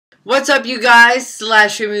What's up, you guys?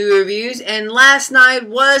 Slash Movie Reviews, and last night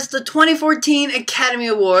was the 2014 Academy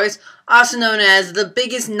Awards, also known as the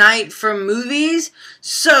biggest night for movies,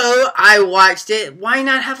 so I watched it. Why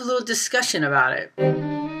not have a little discussion about it?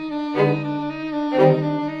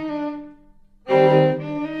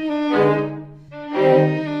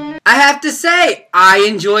 I have to say, I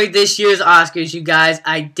enjoyed this year's Oscars, you guys.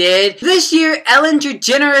 I did. This year, Ellen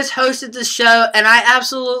DeGeneres hosted the show, and I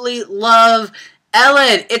absolutely love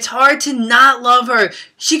Ellen. It's hard to not love her.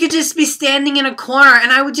 She could just be standing in a corner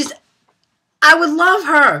and I would love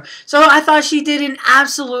her. So I thought she did an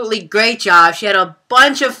absolutely great job. She had a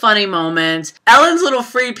bunch of funny moments. Ellen's little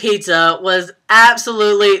free pizza was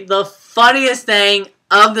absolutely the funniest thing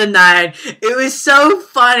of the night. It was so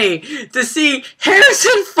funny to see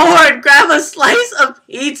Harrison Ford grab a slice of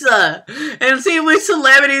pizza and see which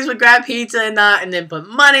celebrities would grab pizza and not, and then put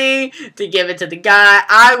money to give it to the guy.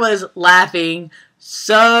 I was laughing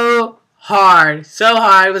so hard. So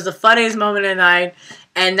hard. It was the funniest moment of the night.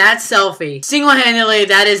 And that selfie, single-handedly,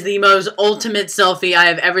 that is the most ultimate selfie I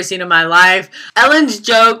have ever seen in my life. Ellen's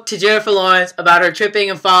joke to Jennifer Lawrence about her tripping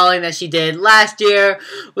and falling that she did last year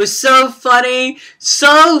was so funny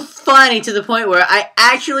to the point where I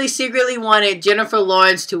actually secretly wanted Jennifer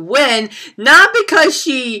Lawrence to win, not because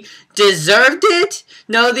she deserved it.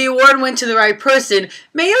 No, the award went to the right person.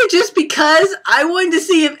 Mainly just because I wanted to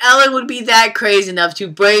see if Ellen would be that crazy enough to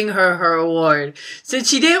bring her award. Since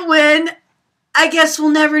she didn't win, I guess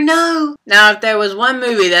we'll never know. Now, if there was one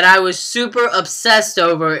movie that I was super obsessed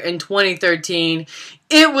over in 2013,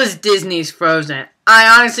 it was Disney's Frozen.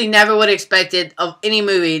 I honestly never would have expected of any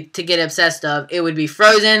movie to get obsessed of. It would be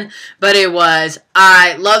Frozen, but it was.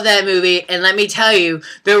 I love that movie, and let me tell you,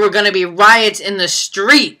 there were going to be riots in the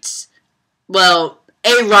streets. Well,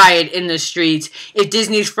 a riot in the streets if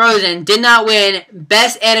Disney's Frozen did not win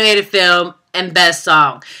Best Animated Film and Best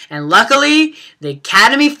Song. And luckily, the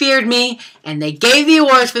Academy feared me, and they gave the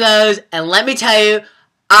awards for those, and let me tell you,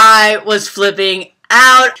 I was flipping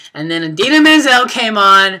out. And then Idina Menzel came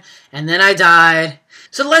on, and then I died.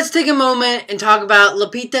 So let's take a moment and talk about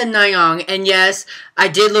Lupita Nyong'o. And yes, I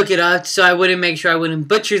did look it up, so I wouldn't make sure I wouldn't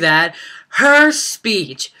butcher that. Her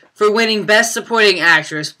speech for winning Best Supporting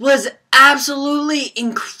Actress was absolutely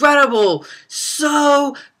incredible.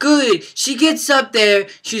 So good. She gets up there.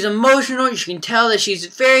 She's emotional. You can tell that she's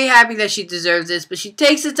very happy that she deserves this. But she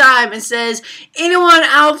takes the time and says, anyone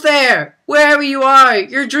out there, wherever you are,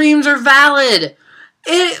 your dreams are valid.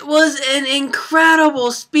 It was an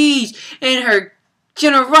incredible speech. And her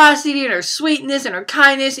generosity and her sweetness and her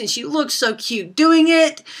kindness, and she looked so cute doing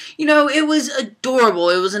it. You know, it was adorable.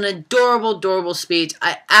 It was an adorable speech.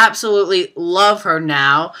 I absolutely love her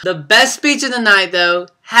now. The best speech of the night, though,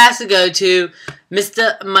 has to go to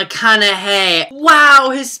Mr. McConaughey.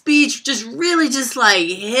 Wow, his speech just really like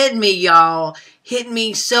hit me, y'all. Hit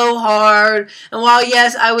me so hard. And while,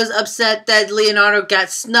 yes, I was upset that Leonardo got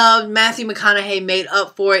snubbed, Matthew McConaughey made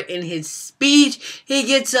up for it in his speech. He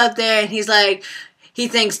gets up there and he's like, he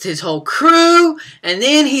thanks his whole crew, and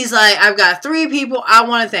then he's like, I've got 3 people I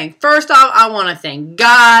want to thank. First off, I want to thank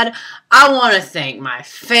God, I want to thank my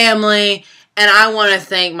family, and I want to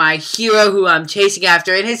thank my hero who I'm chasing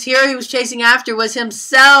after. And his hero he was chasing after was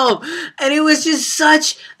himself. And it was just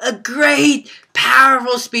such a great,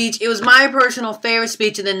 powerful speech. It was my personal favorite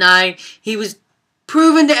speech of the night. He was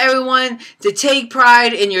proving to everyone to take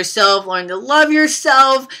pride in yourself, learn to love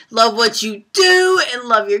yourself, love what you do, and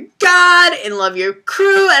love your God, and love your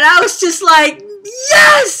crew. And I was just like,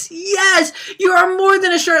 yes, yes, you are more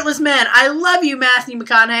than a shirtless man. I love you, Matthew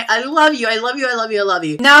McConaughey. I love you, I love you, I love you, I love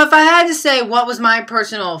you. Now, if I had to say what was my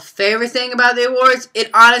personal favorite thing about the awards, it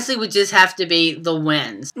honestly would just have to be the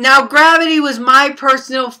wins. Now, Gravity was my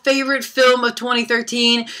personal favorite film of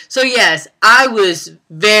 2013, so yes, I was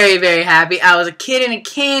very, very happy. I was a kid in a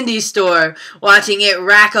candy store watching it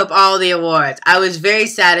rack up all the awards. I was very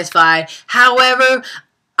satisfied. However,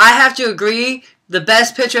 I have to agree, the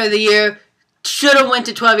best picture of the year should have went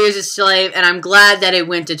to 12 Years a Slave, and I'm glad that it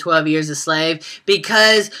went to 12 Years a Slave,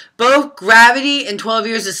 because both Gravity and 12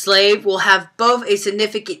 Years a Slave will have both a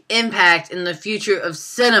significant impact in the future of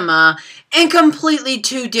cinema in completely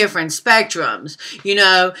 2 different spectrums. You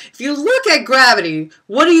know, if you look at Gravity,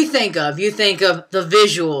 what do you think of? You think of the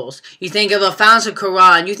visuals, you think of Alfonso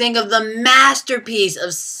Cuarón, you think of the masterpiece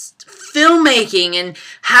of filmmaking and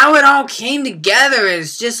how it all came together.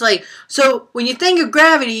 It's just like, so when you think of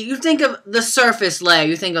Gravity, you think of the surface layer,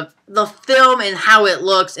 you think of the film and how it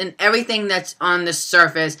looks and everything that's on the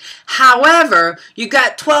surface. However, you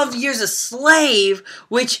got 12 Years a Slave,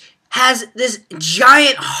 which has this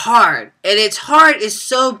giant heart, and its heart is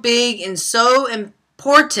so big and so important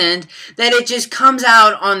important that it just comes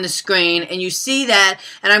out on the screen and you see that,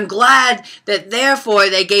 and I'm glad that therefore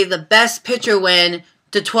they gave the Best Picture win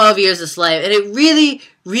to 12 Years a Slave. And it really,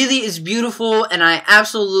 really is beautiful, and I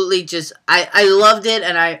absolutely just, I loved it,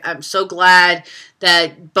 and I'm so glad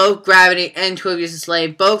that both Gravity and 12 Years a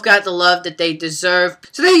Slave both got the love that they deserve.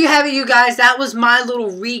 So there you have it, you guys. That was my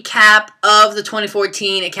little recap of the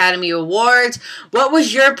 2014 Academy Awards. What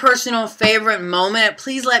was your personal favorite moment?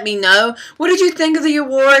 Please let me know. What did you think of the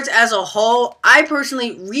awards as a whole? I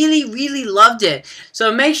personally really, really loved it.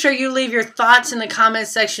 So make sure you leave your thoughts in the comment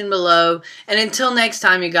section below. And until next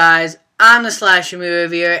time, you guys, I'm the Slasher Movie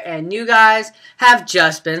Reviewer, and you guys have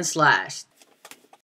just been slashed.